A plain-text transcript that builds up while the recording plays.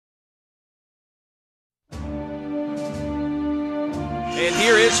And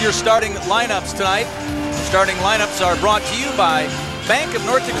here is your starting lineups tonight. Starting lineups are brought to you by Bank of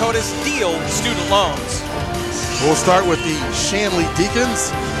North Dakota's Deal Student Loans. We'll start with the Shanley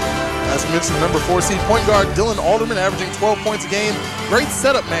Deacons. As we mentioned, number 4 seed point guard Dylan Alderman, averaging 12 points a game. Great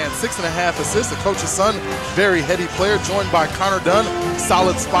setup man, 6.5 assists. The coach's son, very heady player, joined by Connor Dunn,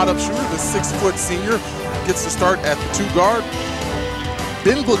 solid spot-up shooter. The 6-foot senior gets to start at the 2 guard.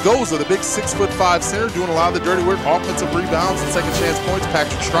 Ben Glagoza, the big 6'5" center, doing a lot of the dirty work, offensive rebounds and second chance points.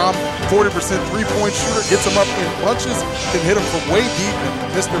 Patrick Strom, 40% three-point shooter, gets him up in bunches, can hit him from way deep.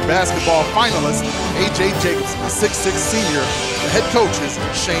 And Mr. Basketball finalist, A.J. Jacobson, the 6'6" senior. The head coach is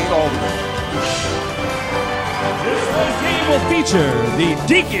Shane Alderman. This game will feature the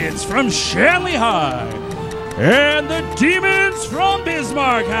Deacons from Shanley High and the Demons from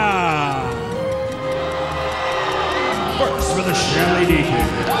Bismarck High. First for the Shanley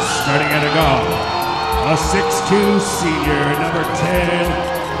Deacons, starting at a guard, a 6'2" senior, number 10,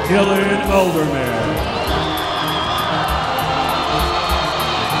 Dylan Alderman.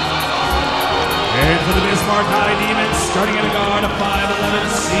 And for the Bismarck High Demons, starting at a guard, a 5'11",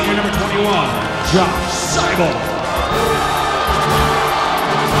 senior, number 21, Josh Seibel.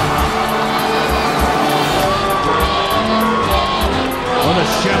 For the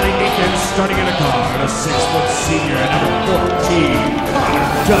Shanley Deacons, starting at a guard, a 6-foot senior, number 14,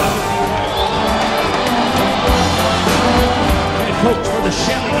 Connor Dunn. Head coach for the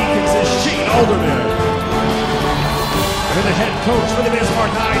Shanley Deacons is Shane Alderman. And the head coach for the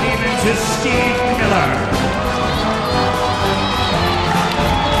Bismarck High Demons is Steve Miller.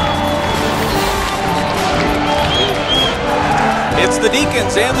 It's the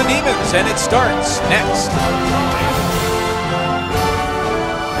Deacons and the Demons, and it starts next.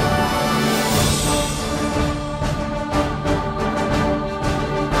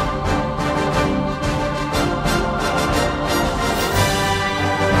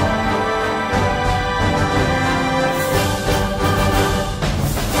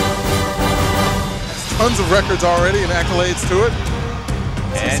 Tons of records already and accolades to it.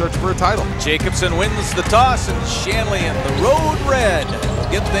 And search for a title. Jacobson wins the toss, and Shanley and the Road Red will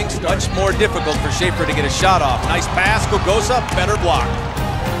get things much more difficult for Schaefer to get a shot off. Nice pass, Glagoza, better block.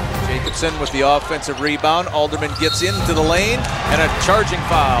 Jacobson with the offensive rebound. Alderman gets into the lane, and a charging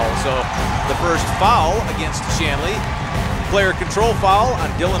foul. So the first foul against Shanley. Player control foul on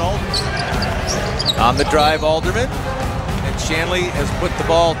Dylan Alderman. On the drive, Alderman. And Shanley has put the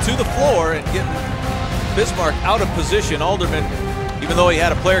ball to the floor and getting Bismarck out of position. Alderman, even though he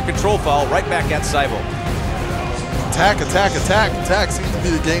had a player control foul, right back at Seibel. Attack, attack, attack, attack seems to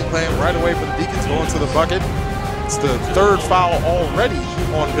be the game plan right away for the Deacons going to the bucket. It's the 3rd foul already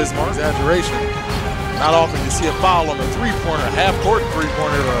on Bismarck. Exaggeration. Not often you see a foul on a three-pointer, half-court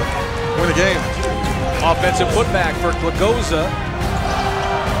three-pointer to win a game. Offensive putback for Glagoza.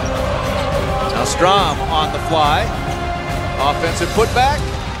 Now Strom on the fly. Offensive putback.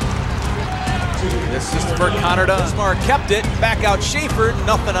 This is for Connor Dunn. Bismarck kept it, back out Schaefer,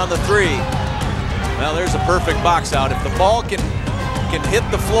 nothing on the 3. Well, there's a perfect box out. If the ball can hit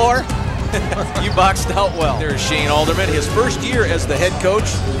the floor, you boxed out well. There's Shane Alderman, his first year as the head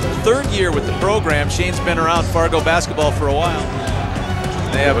coach, 3rd year with the program. Shane's been around Fargo basketball for a while.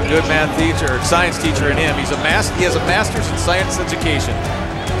 They have a good math teacher, or science teacher in him. He has a master's in science education.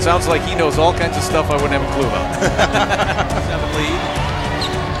 Sounds like he knows all kinds of stuff I wouldn't have a clue about. 7 lead.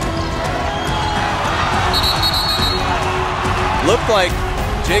 Looked like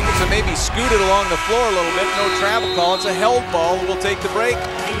Jacobson maybe scooted along the floor a little bit. No travel call. It's a held ball. We'll take the break.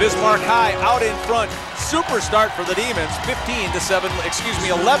 Bismarck High out in front. Super start for the Demons.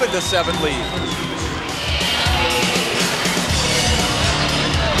 11-7 lead.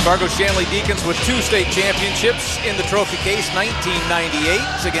 Fargo Shanley Deacons with 2 state championships in the trophy case. 1998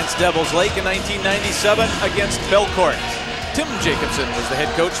 against Devils Lake, and 1997 against Belcourt. Tim Jacobson was the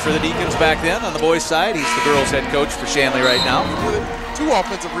head coach for the Deacons back then. On the boys' side, he's the girls' head coach for Shanley right now. 2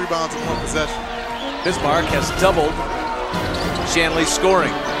 offensive rebounds in 1 possession. Bismarck has doubled Shanley's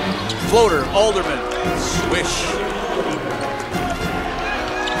scoring. Floater, Alderman, swish.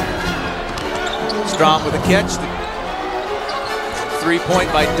 Strom with a catch. The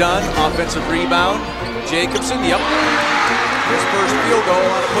 3-point by Dunn. Offensive rebound. Jacobson, yep. His first field goal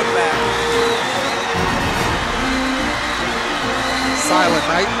on a putback. Silent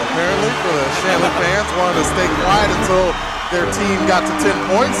night, apparently, for the Shanley fans. Wanted to stay quiet until their team got to 10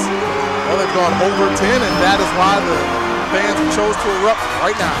 points. Well, they've gone over 10, and that is why the fans chose to erupt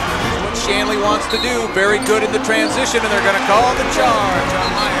right now. What Shanley wants to do, very good in the transition, and they're going to call the charge on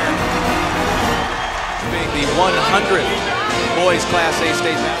Meyer. Being the 100th boys Class A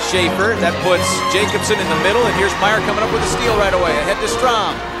state. Schaefer, that puts Jacobson in the middle, and here's Meyer coming up with a steal right away. Ahead to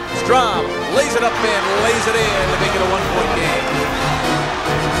Strom. Strom lays it up and lays it in to make it a 1-point game.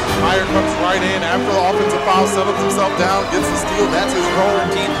 Meyer comes right in after the offensive foul, settles himself down, gets the steal. That's his goal.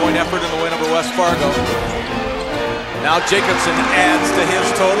 13-point effort in the win over West Fargo. Now Jacobson adds to his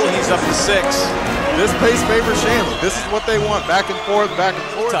total. He's up to 6. This pace favors Shanley. This is what they want. Back and forth, back and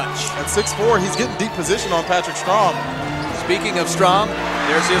forth. Touch. At 6'4", he's getting deep position on Patrick Strom. Speaking of Strom,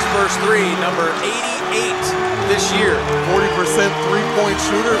 there's his first three, number 88 this year. 40% three-point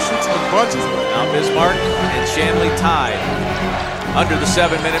shooter, shoots in bunches. Now Bismarck and Shanley tied. Under the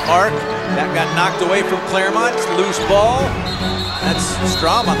 7-minute mark. That got knocked away from Claremont. It's loose ball. That's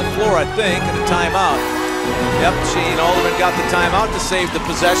Strom on the floor, I think, and a timeout. Yep, Shane Alderman got the timeout to save the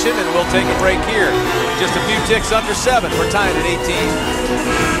possession, and we'll take a break here. Just a few ticks under 7. We're tied at 18.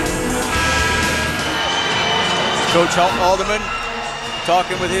 Coach Alderman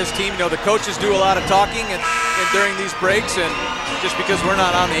talking with his team. You know, the coaches do a lot of talking and during these breaks, and just because we're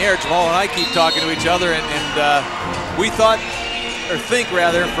not on the air, Jamal and I keep talking to each other, and we thought, or think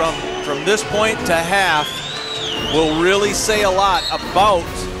rather, from this point to half will really say a lot about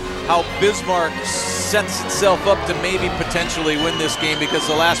how Bismarck sets itself up to maybe potentially win this game, because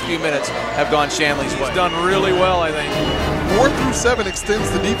the last few minutes have gone Shanley's way. He's done really well, I think. 4 through 7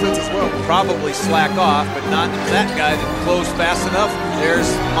 extends the defense as well. Probably slack off, but not that guy that closed fast enough. There's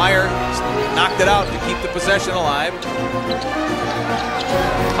Meyer, knocked it out to keep the possession alive.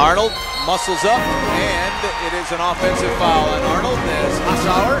 Arnold muscles up, and it is an offensive foul on Arnold as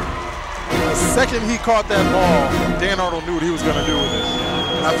Hassauer. The second he caught that ball, Dan Arnold knew what he was going to do with it.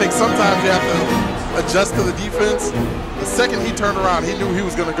 I think sometimes you have to adjust to the defense. The second he turned around, he knew he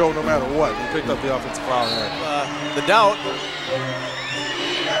was going to go no matter what. He picked up the offensive foul there. The doubt.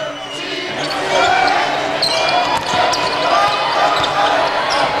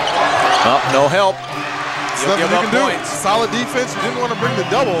 Oh, no help. Nothing you can do. Solid defense. You didn't want to bring the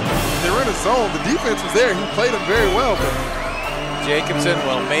double. They were in a zone. The defense was there. He played him very well. But Jacobson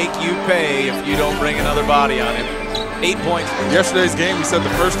will make you pay if you don't bring another body on him. 8 points. Yesterday's game, we said the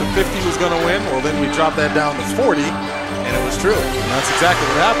first to 50 was going to win. Well, then we dropped that down to 40, and it was true. And that's exactly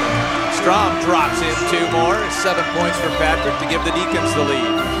what happened. Strom drops in 2 more. 7 points for Patrick to give the Deacons the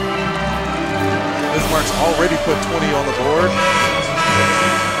lead. Bismarck's already put 20 on the board.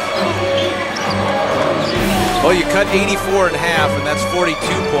 Well, you cut 84 in half, and that's 42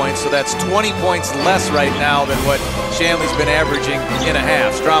 points, so that's 20 points less right now than what Shanley's been averaging in a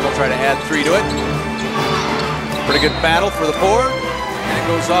half. Strom will try to add 3 to it. Pretty good battle for the board, and it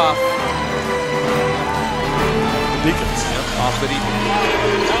goes off. The Deacons. Yep, off the Deacons.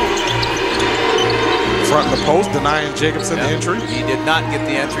 Front in the post, denying Jacobson the entry. He did not get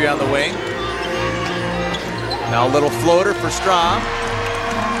the entry on the wing. Now a little floater for Strom.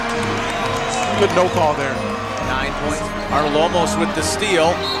 Good no call there. 9 points. Arnold almost with the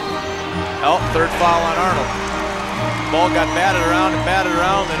steal. Oh, 3rd foul on Arnold. Ball got batted around,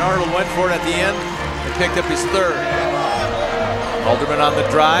 and Arnold went for it at the end and picked up his 3rd. Alderman on the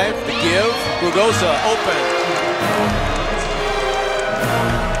drive, the give. Glugosa open.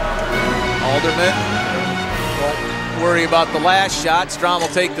 Alderman won't worry about the last shot. Strom will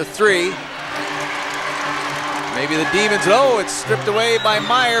take the 3. Maybe the Demons, oh, it's stripped away by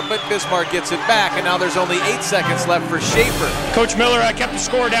Meyer, but Bismarck gets it back, and now there's only 8 seconds left for Schaefer. Coach Miller kept the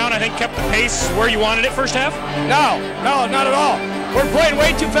score down, I think kept the pace where you wanted it first half? No, not at all. We're playing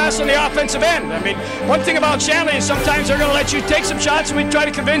way too fast on the offensive end. I mean, one thing about Shanley is sometimes they're going to let you take some shots, and we try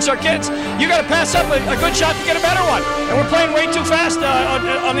to convince our kids, you got to pass up a good shot to get a better one. And we're playing way too fast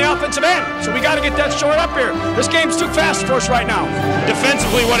on the offensive end. So we got to get that short up here. This game's too fast for us right now.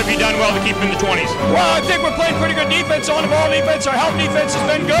 Defensively, what have you done well to keep them in the 20s? Well, I think we're playing pretty good defense, on-the-ball defense. Our help defense has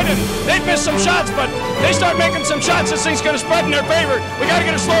been good, and they've missed some shots, but they start making some shots, this thing's going to spread in their favor. We got to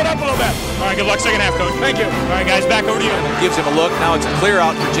get it slowed up a little bit. All right, good luck second half, Coach. Thank you. All right, guys, back over to you. Gives him a look. Now it's a clear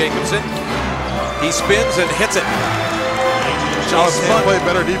out for Jacobson. He spins and hits it. Charles can't play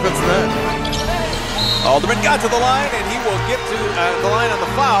better defense than that. Alderman got to the line, and he will get to the line on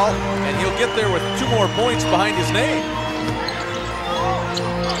the foul, and he'll get there with 2 more points behind his name.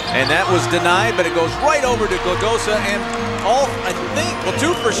 And that was denied, but it goes right over to Glugosa, and all, I think, well,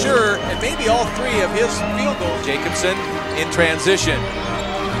 2 for sure, and maybe all 3 of his field goals. Jacobson in transition.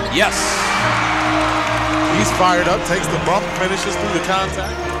 Yes. He's fired up, takes the bump, finishes through the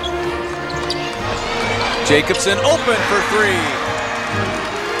contact. Jacobson open for 3.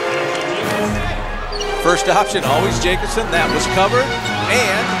 First option, always Jacobson. That was covered,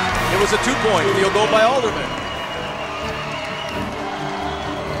 and it was a 2-point field goal by Alderman.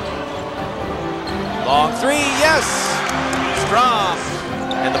 Long 3, yes! Strom.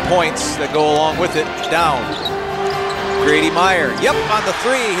 And the points that go along with it down. Grady Meyer, yep, on the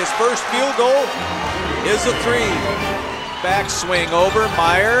three. His first field goal is a three. Backswing over,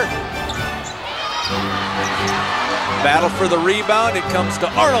 Meyer. Battle for the rebound, it comes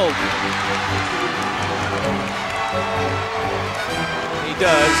to Arnold. He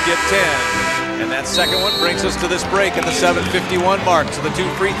does get 10. And that second one brings us to this break at the 7:51 mark. So the two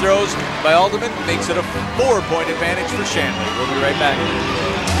free throws by Alderman makes it a 4-point advantage for Shanley. We'll be right back.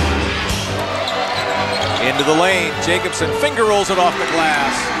 Into the lane, Jacobson finger rolls it off the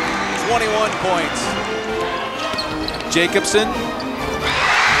glass. 21 points. Jacobson.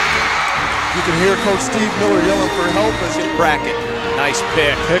 You can hear Coach Steve Miller yelling for help as he bracket. Nice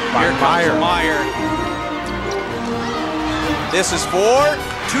pick. Pick by Meyer. This is for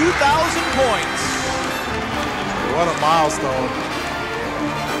 2,000 points. What a milestone.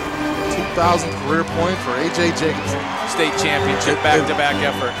 2,000 career point for A.J. Jacobson. State championship, back-to-back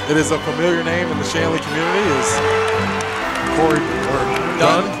effort. It is a familiar name in the Shanley community. Is Corey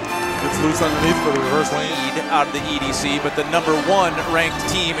Dunn gets loose underneath for the reverse lane. Out of the EDC, but the #1 ranked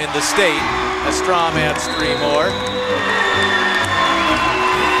team in the state. As Strom adds 3 more.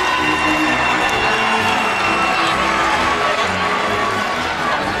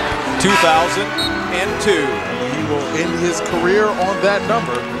 $2,002. He will end his career on that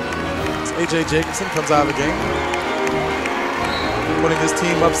number. As A.J. Jacobson comes out of the game, putting his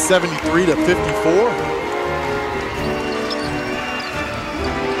team up 73-54.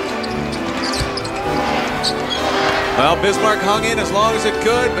 Well, Bismarck hung in as long as it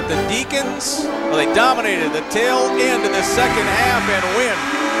could, but the Deacons, well, they dominated the tail end of the second half and win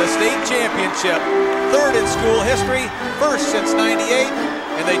the state championship. 3rd in school history, 1st since '98,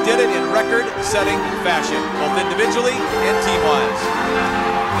 and they did it in record-setting fashion, both individually and team-wise.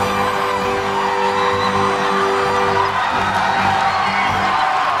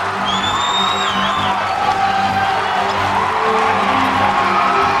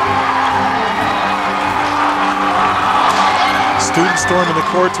 Students storming the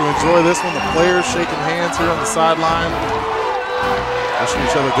court to enjoy this one. The players shaking hands here on the sideline. Wishing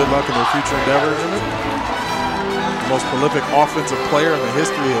each other good luck in their future endeavors. The most prolific offensive player in the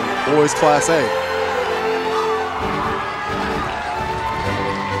history of boys Class A.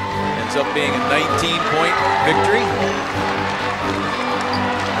 Ends up being a 19-point victory.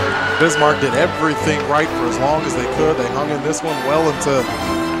 Bismarck did everything right for as long as they could. They hung in this one well into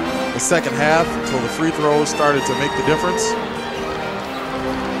the second half until the free throws started to make the difference.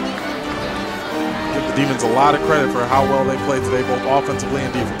 Give the Demons a lot of credit for how well they played today, both offensively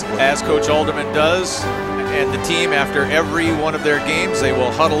and defensively. As Coach Alderman does, and the team after every one of their games, they will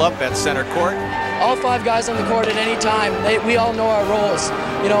huddle up at center court. All 5 guys on the court at any time, we all know our roles.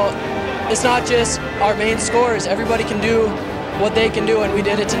 You know, it's not just our main scorers. Everybody can do what they can do, and we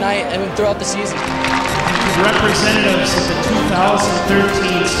did it tonight and throughout the season. Representatives of the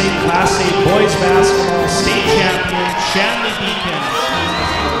 2013 State Class A Boys Basketball State Champion Shanley Deacons.